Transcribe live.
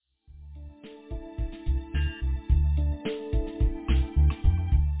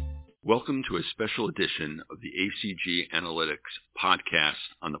Welcome to a special edition of the ACG Analytics podcast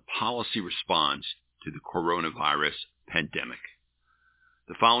on the policy response to the coronavirus pandemic.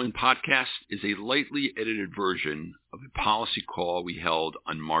 The following podcast is a lightly edited version of a policy call we held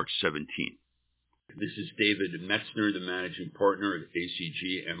on March 17th. This is David Metzner, the managing partner at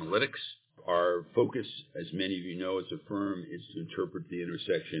ACG Analytics. Our focus, as many of you know as a firm, is to interpret the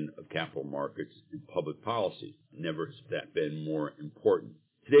intersection of capital markets and public policy. Never has that been more important.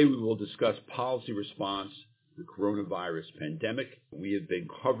 Today we will discuss policy response to the coronavirus pandemic. We have been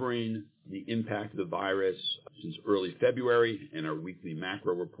covering the impact of the virus since early February in our weekly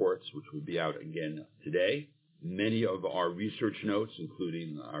macro reports, which will be out again today. Many of our research notes,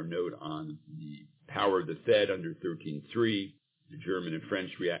 including our note on the power of the Fed under 13.3, the German and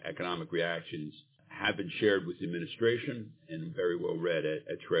French economic reactions, have been shared with the administration and very well read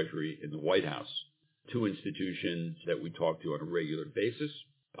at Treasury in the White House, two institutions that we talk to on a regular basis.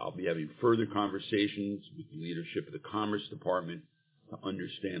 I'll be having further conversations with the leadership of the Commerce Department to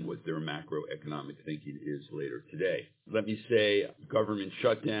understand what their macroeconomic thinking is later today. Let me say, government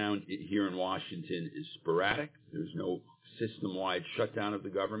shutdown here in Washington is sporadic. There's no system-wide shutdown of the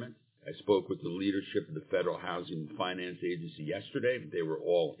government. I spoke with the leadership of the Federal Housing and Finance Agency yesterday. They were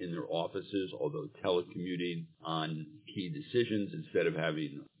all in their offices, although telecommuting on key decisions instead of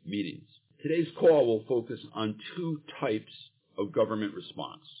having meetings. Today's call will focus on two types of government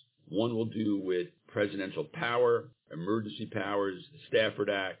response. One will do with presidential power, emergency powers, the Stafford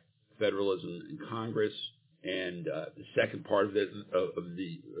Act, federalism in Congress, and the second part of this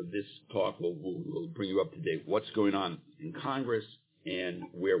talk will bring you up to date what's going on in Congress and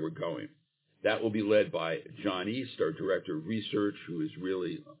where we're going. That will be led by John East, our Director of Research, who is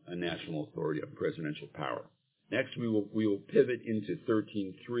really a national authority on presidential power. Next, we will pivot into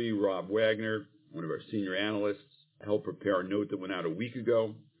 13.3. Rob Wagner, one of our senior analysts, helped prepare a note that went out a week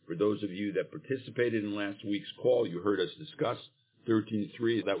ago. For those of you that participated in last week's call, you heard us discuss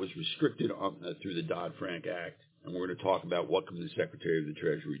 13.3. That was restricted through the Dodd-Frank Act. And we're going to talk about what can the Secretary of the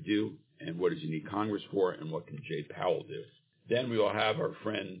Treasury do, and what does he need Congress for, and what can Jay Powell do. Then we will have our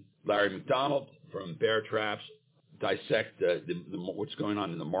friend Larry McDonald from Bear Traps dissect what's going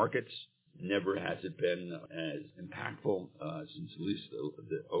on in the markets. Never has it been as impactful since at least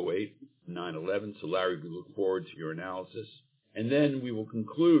the 08, 9/11. So Larry, we look forward to your analysis. And then we will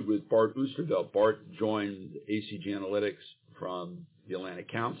conclude with Bart Oosterveld. Bart joined ACG Analytics from the Atlantic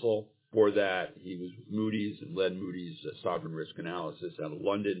Council. Before that, he was with Moody's and led Moody's sovereign risk analysis out of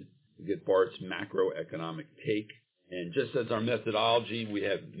London. We get Bart's macroeconomic take. And just as our methodology, we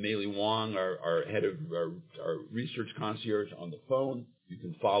have Meili Wong, our head of our research concierge, on the phone. You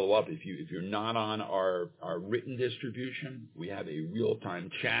can follow up if you're not on our written distribution. We have a real-time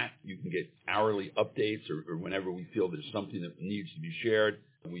chat. You can get hourly updates or whenever we feel there's something that needs to be shared.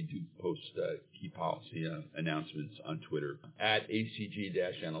 We do post key policy announcements on Twitter at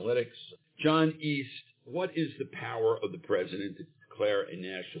ACG-Analytics. John East, what is the power of the president to declare a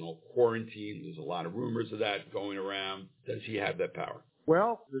national quarantine? There's a lot of rumors of that going around. Does he have that power?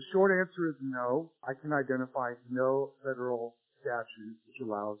 Well, the short answer is no. I can identify no federal statute which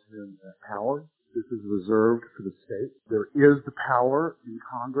allows him that power. This is reserved for the state. There is the power in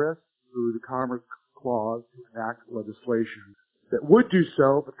Congress through the Commerce Clause to enact legislation that would do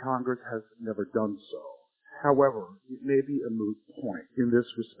so, but Congress has never done so. However, it may be a moot point in this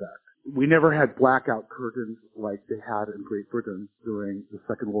respect. We never had blackout curtains like they had in Great Britain during the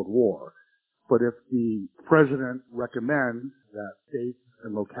Second World War. But if the president recommends that states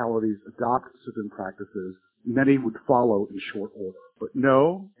and localities adopt certain practices, many would follow in short order. But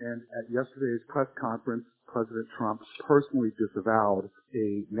no, and at yesterday's press conference, President Trump personally disavowed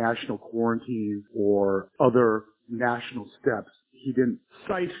a national quarantine or other national steps. He didn't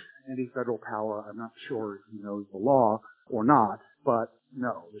cite any federal power. I'm not sure if he knows the law or not, but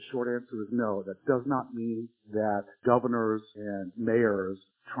no, the short answer is no. That does not mean that governors and mayors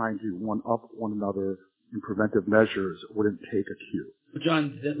trying to one-up one another in preventive measures wouldn't take a cue.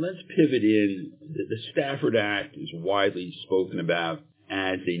 John, then let's pivot in. The Stafford Act is widely spoken about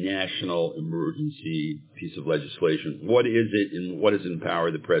as a national emergency piece of legislation. What is it, and what does it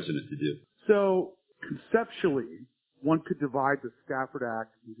empower the president to do? So, conceptually, one could divide the Stafford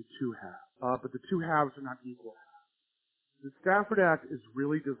Act into two halves, but the two halves are not equal halves. The Stafford Act is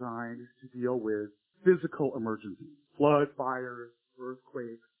really designed to deal with physical emergencies, flood, fires,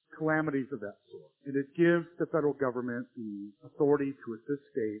 earthquakes, calamities of that sort. And it gives the federal government the authority to assist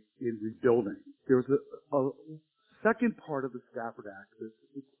states in rebuilding. There's a second part of the Stafford Act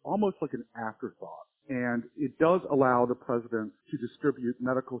that's almost like an afterthought. And it does allow the president to distribute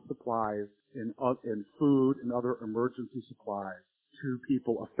medical supplies and food and other emergency supplies to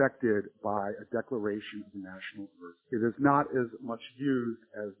people affected by a declaration of a national emergency. It is not as much used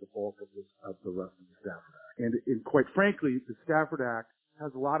as the bulk of the rest of the Stafford Act. And quite frankly, the Stafford Act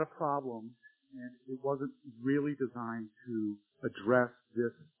has a lot of problems, and it wasn't really designed to address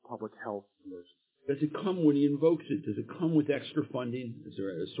this public health emergency. Does it come when he invokes it? Does it come with extra funding? Is there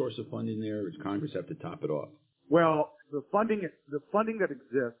a source of funding there, or does Congress have to top it off? Well, the funding that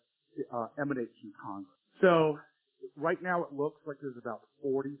exists emanates from Congress. So right now it looks like there's about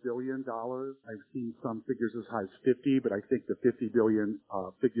 $40 billion. I've seen some figures as high as 50, but I think the 50 billion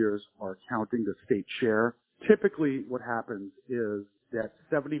figures are counting the state share. Typically what happens is that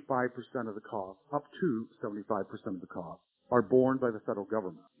 75% of the cost, up to 75% of the cost, are borne by the federal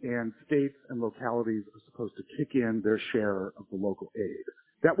government. And states and localities are supposed to kick in their share of the local aid.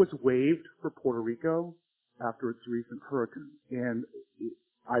 That was waived for Puerto Rico after its recent hurricane. And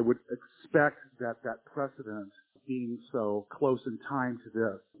I would expect that precedent, being so close in time to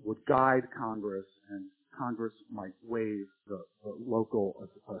this, would guide Congress, and Congress might waive the local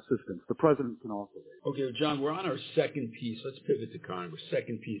assistance. The president can also waive. Okay, John, we're on our second piece. Let's pivot to Congress.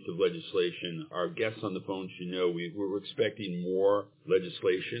 Second piece of legislation. Our guests on the phone should know we're expecting more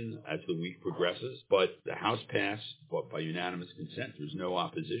legislation as the week progresses, but the House passed by unanimous consent. There was no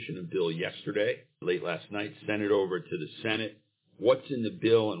opposition until yesterday, late last night. Sent it over to the Senate. What's in the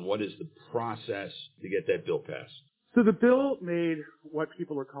bill, and what is the process to get that bill passed? So the bill made what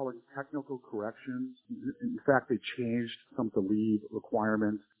people are calling technical corrections. In fact, they changed some of the leave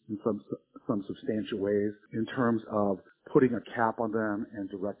requirements in some substantial ways in terms of putting a cap on them and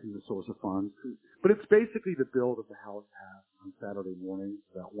directing the source of funds. But it's basically the bill that the House passed on Saturday morning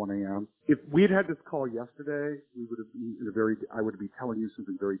about 1 a.m. If we'd had this call yesterday, we would have been I would be telling you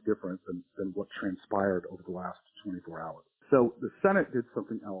something very different than what transpired over the last 24 hours. So the Senate did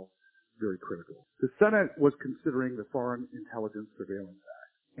something else very critical. The Senate was considering the Foreign Intelligence Surveillance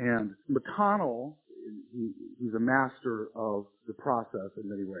Act. And McConnell, he's a master of the process in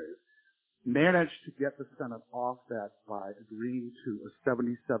many ways, managed to get the Senate off that by agreeing to a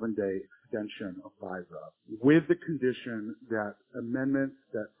 77-day extension of FISA with the condition that amendments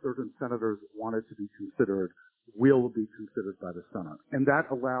that certain senators wanted to be considered will be considered by the Senate. And that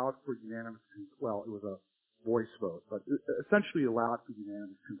allowed for unanimous, well, it was a voice vote, but it essentially allowed for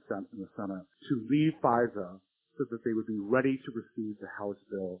unanimous consent in the Senate to leave FISA so that they would be ready to receive the House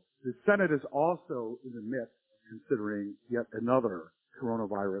bill. The Senate is also in the midst of considering yet another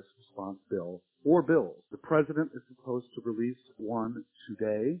coronavirus response bill or bills. The president is supposed to release one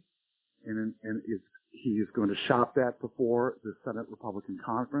today, and he is going to shop that before the Senate Republican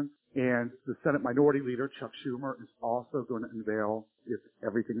Conference. And the Senate Minority Leader, Chuck Schumer, is also going to unveil, if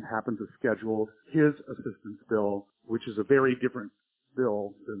everything happens as scheduled, his assistance bill, which is a very different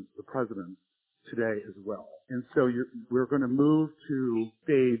bill than the president's today as well. And so we're going to move to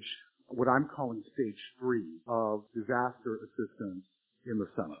what I'm calling stage 3 of disaster assistance in the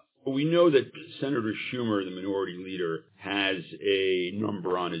Senate. Well, we know that Senator Schumer, the minority leader, has a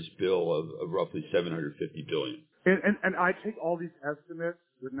number on his bill of roughly $750 billion. And I take all these estimates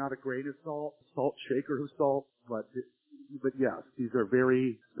with not a grain of salt, shaker of salt, but yes, these are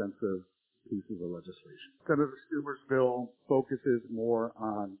very expensive pieces of legislation. Senator Schumer's bill focuses more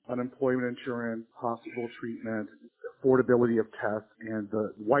on unemployment insurance, hospital treatment, affordability of tests, and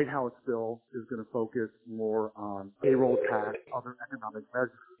the White House bill is going to focus more on payroll tax, other economic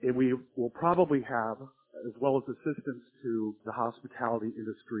measures. And we will probably have, as well as assistance to the hospitality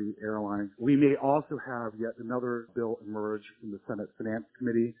industry, airlines. We may also have yet another bill emerge from the Senate Finance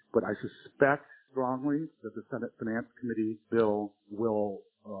Committee, but I suspect strongly that the Senate Finance Committee bill will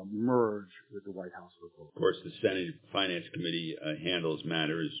merge with the White House proposal. Of course, the Senate Finance Committee handles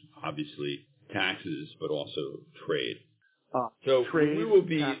matters, obviously taxes, but also trade. So trade,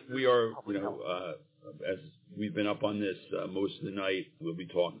 we are, as we've been up on this most of the night, we'll be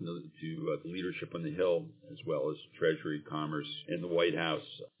talking to the leadership on the Hill, as well as Treasury, Commerce, and the White House.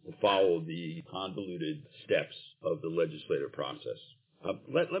 We'll follow the convoluted steps of the legislative process.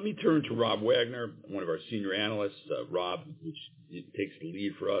 Let me turn to Rob Wagner, one of our senior analysts. Rob, which takes the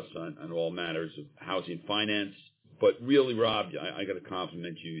lead for us on all matters of housing finance. But really, Rob, I got to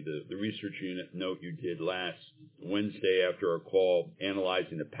compliment you. The research unit note you did last Wednesday after our call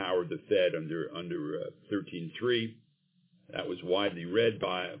analyzing the power of the Fed under 13.3. That was widely read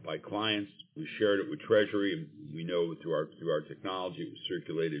by clients. We shared it with Treasury, and we know through our technology it was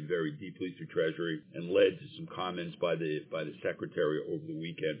circulated very deeply through Treasury and led to some comments by the Secretary over the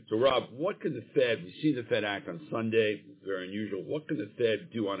weekend. So, Rob, what can the Fed? We see the Fed act on Sunday, very unusual. What can the Fed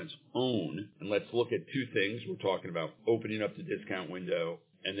do on its own? And let's look at two things. We're talking about opening up the discount window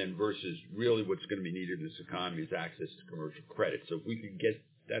and then versus really what's going to be needed in this economy is access to commercial credit. So if we can get,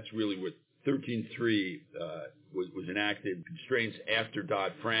 that's really what 13.3 was enacted, constraints after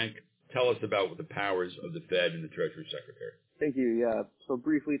Dodd-Frank. Tell us about what the powers of the Fed and the Treasury Secretary. Thank you. Yeah. So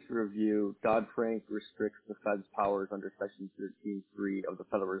briefly to review, Dodd-Frank restricts the Fed's powers under Section 13.3 of the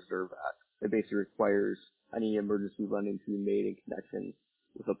Federal Reserve Act. It basically requires any emergency lending to be made in connection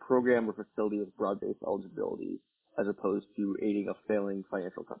with a program or facility with broad-based eligibility, as opposed to aiding a failing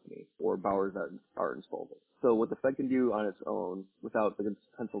financial company or borrowers that are insolvent. So what the Fed can do on its own, without the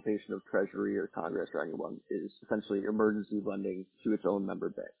consultation of Treasury or Congress or anyone, is essentially emergency lending to its own member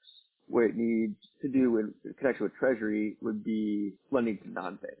banks. What it needs to do in connection with Treasury would be lending to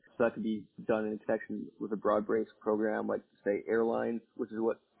non-banks. So that could be done in connection with a broad-based program like, say, airlines, which is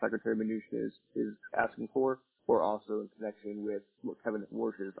what Secretary Mnuchin is asking for, or also in connection with what Kevin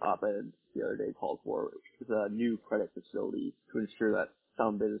Warsh's op-ed the other day called for, which is a new credit facility to ensure that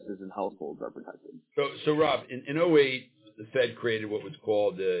sound businesses and households are protected. So Rob, in 2008, the Fed created what was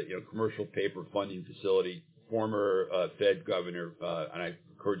called the commercial paper funding facility. Former Fed governor, and I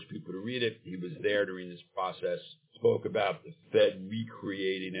encourage people to read it. He was there during this process, spoke about the Fed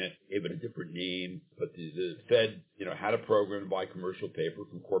recreating it, gave it a different name, but the Fed, had a program to buy commercial paper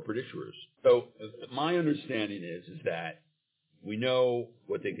from corporate issuers. So my understanding is that we know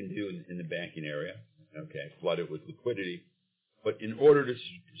what they can do in the banking area, flood it with liquidity. But in order to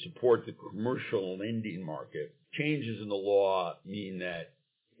support the commercial lending market, changes in the law mean that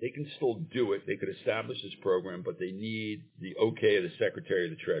they can still do it. They could establish this program, but they need the okay of the Secretary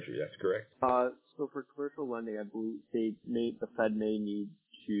of the Treasury. That's correct? So for commercial lending, I believe the Fed may need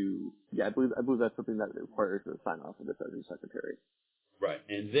to, I believe that's something that requires the sign off of the Treasury Secretary. Right.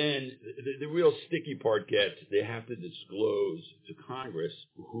 And then the real sticky part gets, they have to disclose to Congress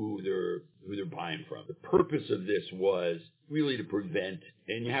who they're buying from. The purpose of this was really to prevent,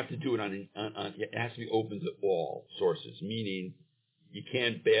 and you have to do it it has to be open to all sources, meaning you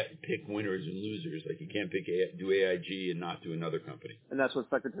can't pick winners and losers. Like you can't do AIG and not do another company. And that's what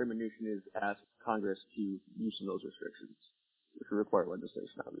Secretary Mnuchin has asked Congress to loosen those restrictions, which would require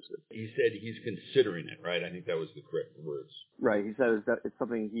legislation, obviously. He said he's considering it, right? I think that was the correct words. Right. He says that it's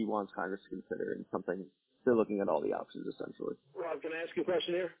something he wants Congress to consider and something they're looking at all the options, essentially. Rob, can I ask you a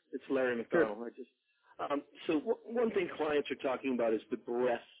question here? It's Larry McDonald. Sure. So one thing clients are talking about is the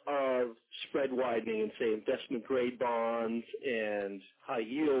breadth of spread widening in, say, investment-grade bonds and high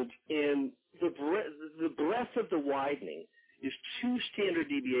yield. And the breadth of the widening is 2 standard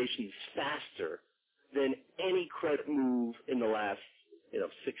deviations faster than any credit move in the last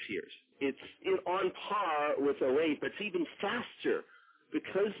 6 years. It's on par with 2008, but it's even faster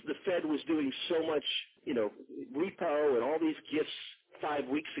because the Fed was doing so much, repo and all these gifts 5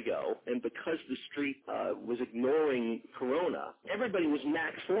 weeks ago, and because the street was ignoring Corona, everybody was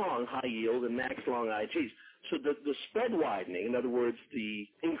max long high yield and max long IGs. So the spread widening, in other words, the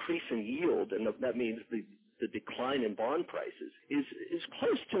increase in yield, and that means the decline in bond prices, is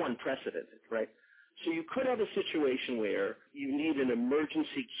close to unprecedented, right? So you could have a situation where you need an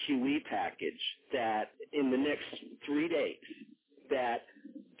emergency QE package that in the next 3 days that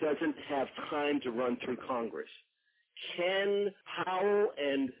doesn't have time to run through Congress. Can Powell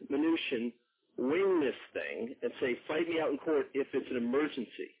and Mnuchin wing this thing and say, fight me out in court if it's an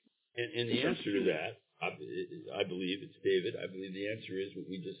emergency? And the answer to that, I believe, it's David, I believe the answer is what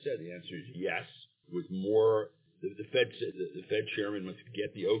we just said. The answer is yes. With more, the Fed chairman must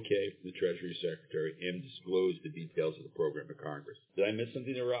get the okay from the Treasury Secretary and disclose the details of the program to Congress. Did I miss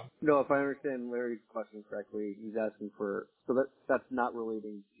something there, Rob? No, if I understand Larry's question correctly, he's asking for, so that's not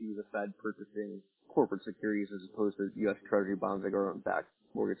relating to the Fed purchasing corporate securities as opposed to U.S. Treasury bonds that are backed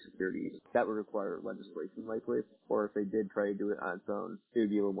mortgage securities. That would require legislation likely, or if they did try to do it on its own, it would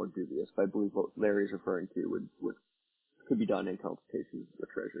be a little more dubious. But I believe what Larry's referring to could be done in consultation with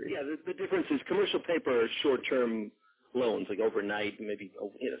Treasury. Yeah, the difference is commercial paper are short-term loans, like overnight, maybe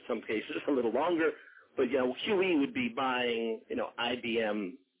some cases a little longer. But QE would be buying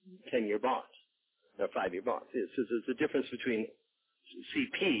IBM 10-year bonds, or 5-year bonds. So there's a difference between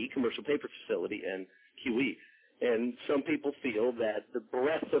CP, commercial paper facility, and QE. And some people feel that the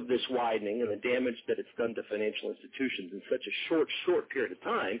breadth of this widening and the damage that it's done to financial institutions in such a short period of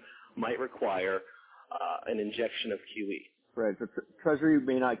time might require an injection of QE. Right. So Treasury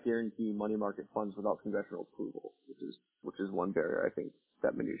may not guarantee money market funds without congressional approval, which is one barrier I think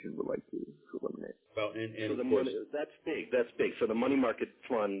that Mnuchin would like to eliminate. Well, and so of course, that's big. So the money market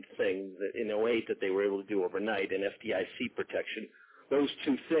fund thing that in 2008 that they were able to do overnight and FDIC protection, those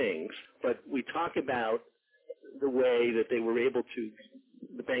two things. But we talk about the way that they were able to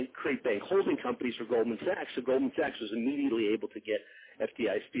create bank holding companies for Goldman Sachs. So Goldman Sachs was immediately able to get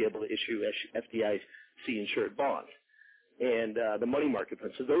FDIC be able to issue FDIC-insured bonds and the money market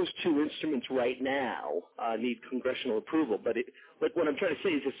fund. So those two instruments right now need congressional approval. But what I'm trying to say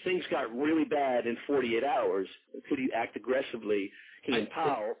is if things got really bad in 48 hours, could he act aggressively,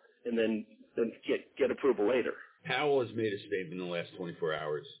 Powell, and then get approval later? Powell has made a statement in the last 24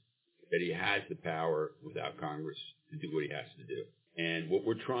 hours that he has the power without Congress to do what he has to do. And what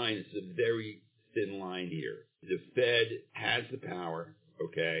we're trying is a very thin line here. The Fed has the power,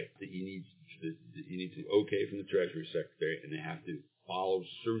 okay, that he needs the okay from the Treasury Secretary, and they have to follow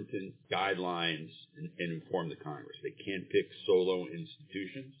certain guidelines and inform the Congress. They can't pick solo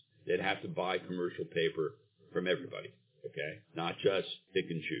institutions. They'd have to buy commercial paper from everybody, okay, not just pick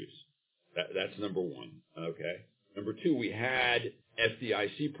and choose. That's number one, okay. Number two, we had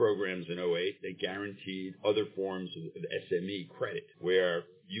FDIC programs in 2008. They guaranteed other forms of SME credit where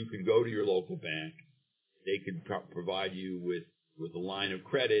you could go to your local bank. They could provide you with a line of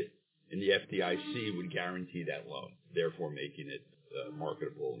credit, and the FDIC would guarantee that loan, therefore making it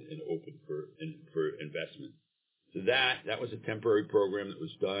marketable and open for investment. So that was a temporary program that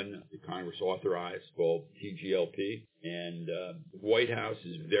was done, the Congress authorized, called TGLP. And the White House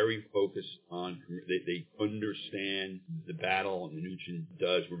is very focused on, they understand the battle, and Mnuchin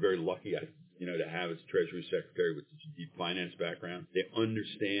does. We're very lucky, to have his Treasury Secretary with such a deep finance background. They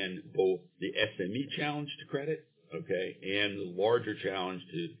understand both the SME challenge to credit, okay, and the larger challenge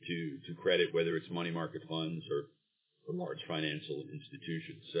to credit, whether it's money market funds or large financial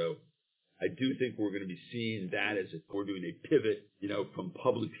institutions. So I do think we're going to be seeing that as we're doing a pivot, from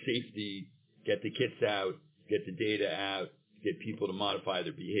public safety, get the kits out, get the data out, get people to modify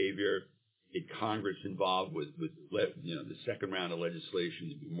their behavior, get Congress involved with the second round of legislation.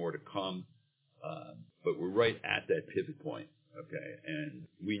 There'll be more to come. But we're right at that pivot point, okay? And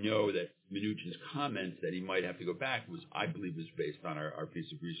we know that Mnuchin's comments that he might have to go back I believe was based on our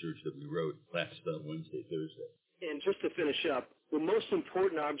piece of research that we wrote last Wednesday, Thursday. And just to finish up, the most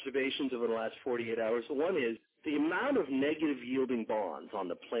important observations over the last 48 hours, one is the amount of negative yielding bonds on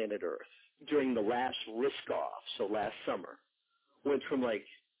the planet Earth during the last risk-off, so last summer, went from like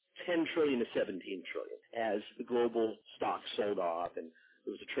 10 trillion to 17 trillion as the global stocks sold off and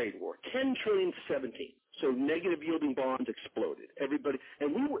there was a trade war. 10 trillion to 17. So negative yielding bonds exploded. Everybody,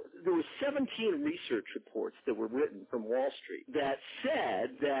 and there were 17 research reports that were written from Wall Street that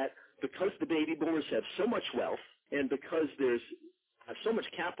said that because the baby boomers have so much wealth and because there's so much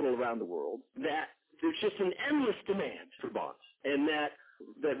capital around the world, that there's just an endless demand for bonds, and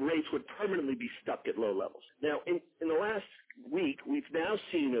that rates would permanently be stuck at low levels. Now, in the last week, we've now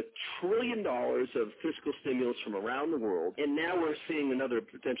seen $1 trillion of fiscal stimulus from around the world, and now we're seeing another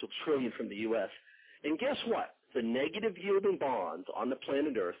potential trillion from the U.S. And guess what? The negative yielding bonds on the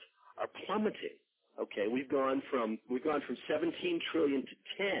planet Earth are plummeting. Okay, we've gone from 17 trillion to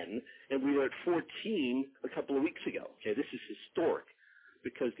 10, and we were at 14 a couple of weeks ago. Okay, this is historic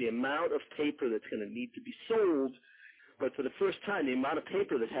because the amount of paper that's going to need to be sold, but for the first time, the amount of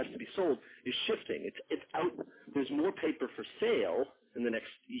paper that has to be sold is shifting. It's out. There's more paper for sale in the next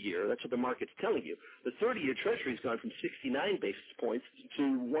year. That's what the market's telling you. The 30-year Treasury's gone from 69 basis points to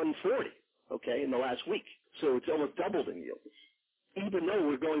 140. Okay, in the last week, so it's almost doubled in yield. Even though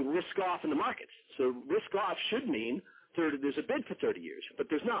we're going risk-off in the markets. So risk-off should mean there's a bid for 30 years, but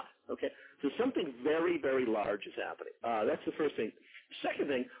there's not, okay? So something very, very large is happening. That's the first thing. Second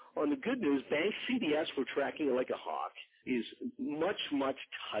thing, on the good news, bank CDS, we're tracking it like a hawk, is much, much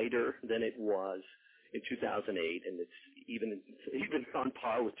tighter than it was in 2008, and it's even on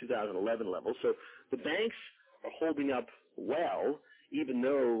par with 2011 levels. So the banks are holding up well, even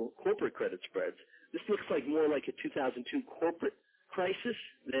though corporate credit spreads. This looks like more like a 2002 corporate crisis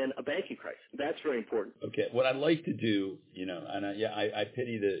than a banking crisis. That's very important. Okay, what I'd like to do, and I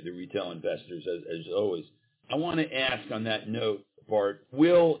pity the retail investors as always. I want to ask on that note, Bart,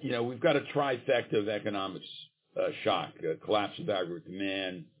 we've got a trifecta of economics shock, collapse of aggregate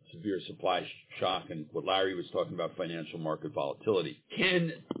demand, severe supply shock, and what Larry was talking about, financial market volatility.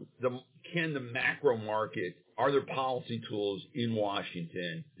 Can the macro market, are there policy tools in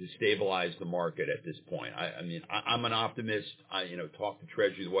Washington to stabilize the market at this point? I'm an optimist. I talk to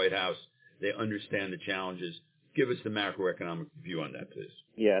Treasury, the White House. They understand the challenges. Give us the macroeconomic view on that, please.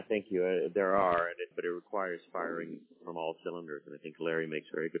 Yeah, thank you. There are, but it requires firing from all cylinders. And I think Larry makes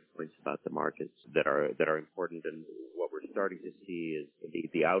very good points about the markets that are important. And what we're starting to see is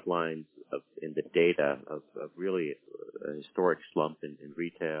the outlines in the data of really a historic slump in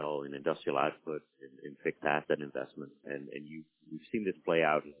retail, in industrial output, in fixed asset investment. And we've seen this play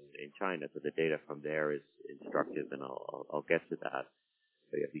out in China. So the data from there is instructive, and I'll get to that.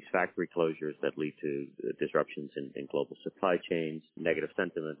 you have these factory closures that lead to disruptions in global supply chains, negative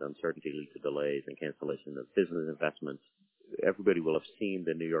sentiment, uncertainty lead to delays and cancellation of business investments. Everybody will have seen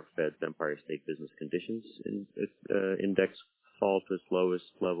the New York Fed's Empire State Business Conditions Index fall to its lowest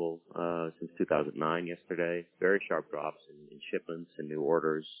level since 2009 yesterday. Very sharp drops in shipments and new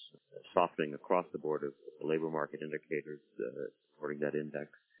orders, softening across the board of the labor market indicators supporting that index.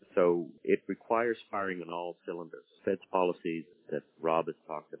 So it requires firing on all cylinders. Fed's policies that Rob has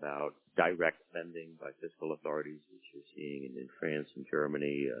talked about, direct spending by fiscal authorities, which you're seeing in France and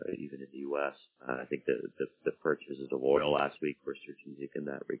Germany, even in the U.S. I think the purchases of oil last week were strategic in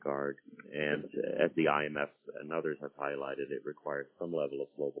that regard. And as the IMF and others have highlighted, it requires some level of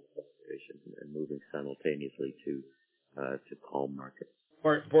global cooperation and moving simultaneously to calm markets.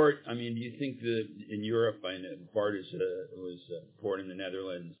 Bart, I mean, do you think that in Europe, I know Bart was born in the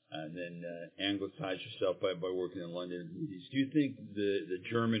Netherlands and then anglicized yourself by working in London. Do you think the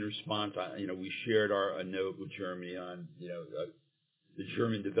German response, we shared a note with Germany on, the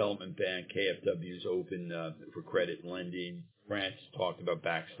German Development Bank, KfW, is open for credit lending. France talked about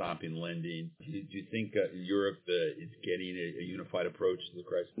backstopping lending. Do you think Europe is getting a unified approach to the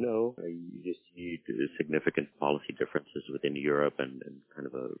crisis? No, you just see significant policy differences within Europe and kind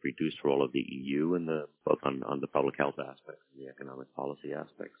of a reduced role of the EU in both on the public health aspects and the economic policy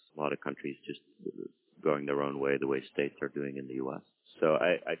aspects. A lot of countries just going their own way, the way states are doing in the U.S. So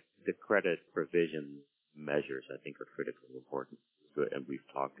the credit provision measures, I think, are critically important. And we've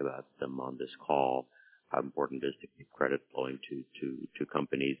talked about them on this call, how important it is to keep credit flowing to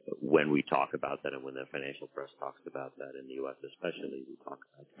companies. When we talk about that and when the financial press talks about that in the U.S. especially, we talk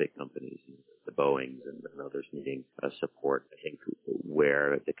about big companies, the Boeings and others needing support. I think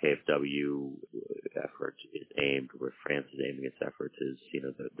where the KfW effort is aimed, where France is aiming its efforts is,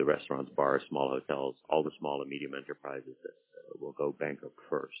 the restaurants, bars, small hotels, all the small and medium enterprises that will go bankrupt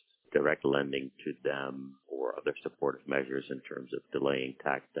first. Direct lending to them or other supportive measures in terms of delaying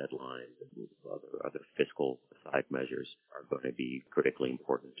tax deadlines and other fiscal side measures are going to be critically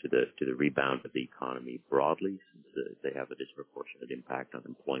important to the rebound of the economy broadly, since they have a disproportionate impact on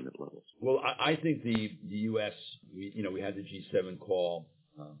employment levels. Well, I think the U.S. We had the G7 call.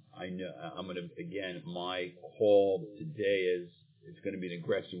 I know I'm going to again. My call today is. It's going to be an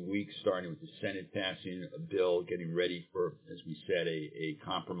aggressive week, starting with the Senate passing a bill, getting ready for, as we said, a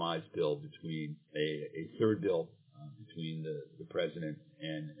compromise bill between a third bill between the president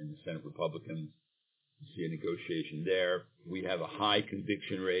and the Senate Republicans. We see a negotiation there. We have a high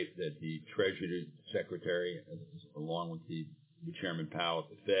conviction rate that the Treasury Secretary, along with the Chairman Powell at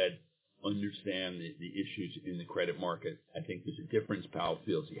the Fed, understand the issues in the credit market. I think there's a difference. Powell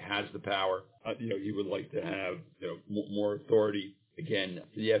feels he has the power. He would like to have more authority. Again,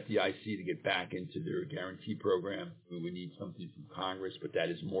 for the FDIC to get back into their guarantee program, we would need something from Congress, but that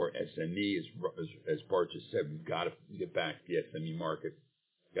is more SME. As Bart just said, we've got to get back to the SME market.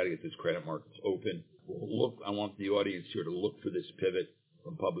 We've got to get those credit markets open. I want the audience here to look for this pivot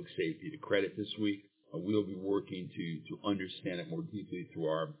from public safety to credit this week. We'll be working to understand it more deeply through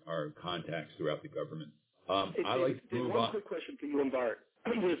our contacts throughout the government. I'd like to move on. One quick question for you and Bart.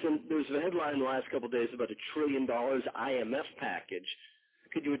 There's a headline in the last couple of days about $1 trillion IMF package.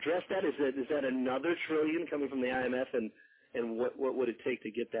 Could you address that? Is that another trillion coming from the IMF, and what would it take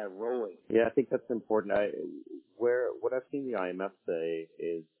to get that rolling? Yeah, I think that's important. What I've seen the IMF say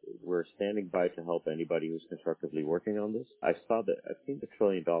is we're standing by to help anybody who's constructively working on this. I've seen the $1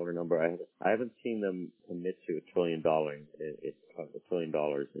 trillion number. I haven't seen them commit to $1 trillion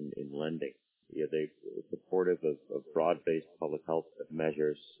in lending. Yeah, they're supportive of broad-based public health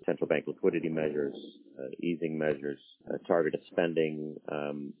measures, central bank liquidity measures, easing measures, targeted spending,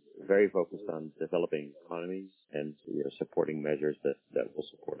 very focused on developing economies and supporting measures that will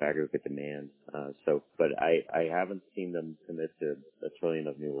support aggregate demand. But I haven't seen them commit to $1 trillion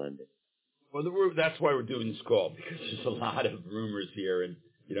of new lending. Well, that's why we're doing this call, because there's a lot of rumors here, and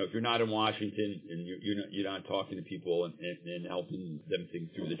if you're not in Washington and you're not talking to people and helping them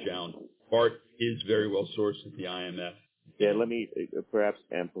think through the challenge, Bart is very well sourced at the IMF. Yeah, let me perhaps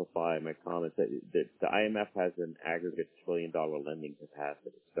amplify my comments. That the IMF has an aggregate $1 trillion lending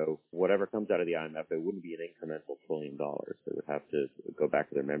capacity. So whatever comes out of the IMF, it wouldn't be an incremental $1 trillion. They would have to go back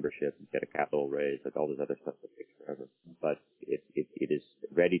to their membership and get a capital raise, like all this other stuff that takes forever. But it is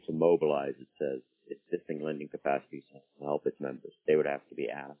ready to mobilize, it says, existing lending capacities to help its members. They would have to be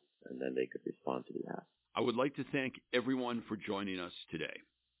asked, and then they could respond to the ask. I would like to thank everyone for joining us today.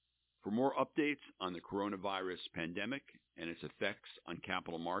 For more updates on the coronavirus pandemic and its effects on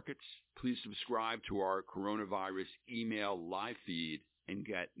capital markets, please subscribe to our coronavirus email live feed and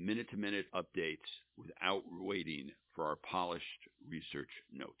get minute-to-minute updates without waiting for our polished research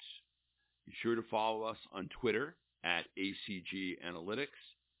notes. Be sure to follow us on Twitter at ACG Analytics.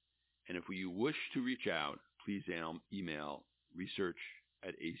 And if you wish to reach out, please email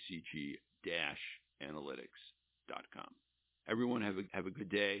research@acg-analytics.com. Everyone have a good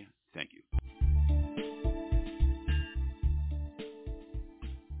day. Thank you.